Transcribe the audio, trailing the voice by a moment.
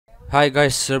Hi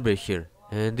guys, Serbiy here.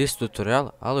 In this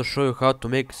tutorial, I'll show you how to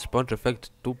make Sponge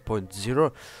Effect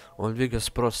 2.0 on Vegas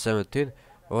Pro 17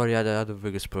 or other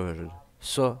Vegas Pro version.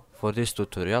 So, for this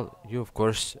tutorial, you of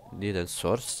course need a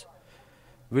source,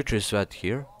 which is right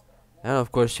here, and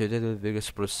of course you need a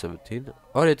Vegas Pro 17,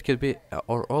 or it could be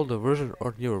or older version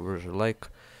or newer version, like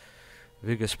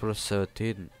Vegas Pro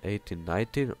 17, 18,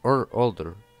 19, or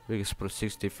older, Vegas Pro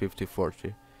 60, 50,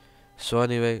 40. So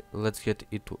anyway, let's get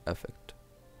into effect.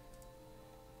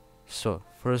 So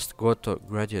first go to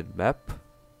gradient map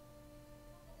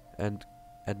and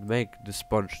make the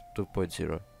sponge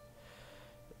 2.0.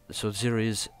 So 0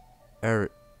 is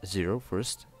R0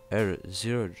 first,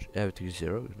 R0 everything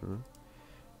 0,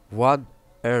 1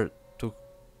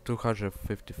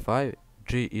 R255,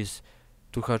 G is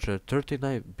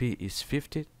 239, B is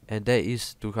 50, and A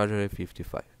is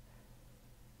 255.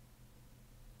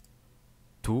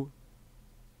 2,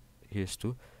 here's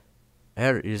 2,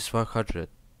 R is 120,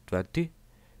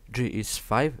 G is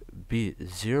 5, B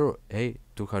 0, A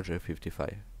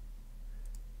 255.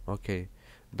 Okay,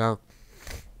 now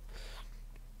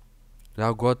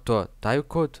go to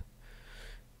timecode,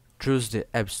 choose the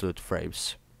absolute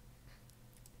frames.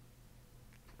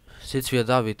 Since we are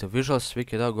done with the visuals, we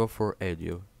can now go for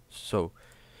audio. So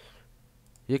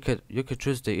you can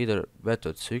choose the either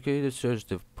method. So you can either choose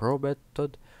the Pro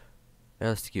method,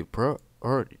 LSTK Pro,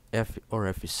 or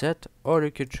FE set, or you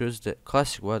can choose the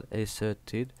classic one,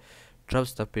 A17, drum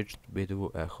stop pitch minimum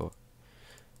echo.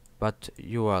 But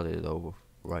you already know,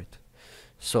 right?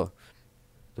 So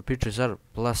the pitches are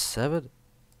 +7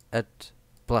 and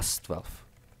 +12.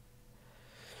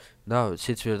 Now,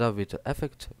 since we're done with the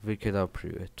effect, we can now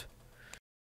preview it.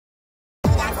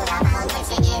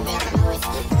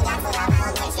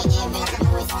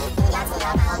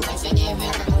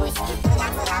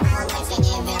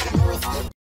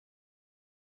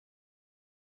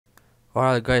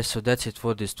 Alright guys, so that's it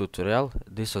for this tutorial.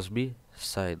 This was me,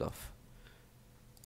 sign off.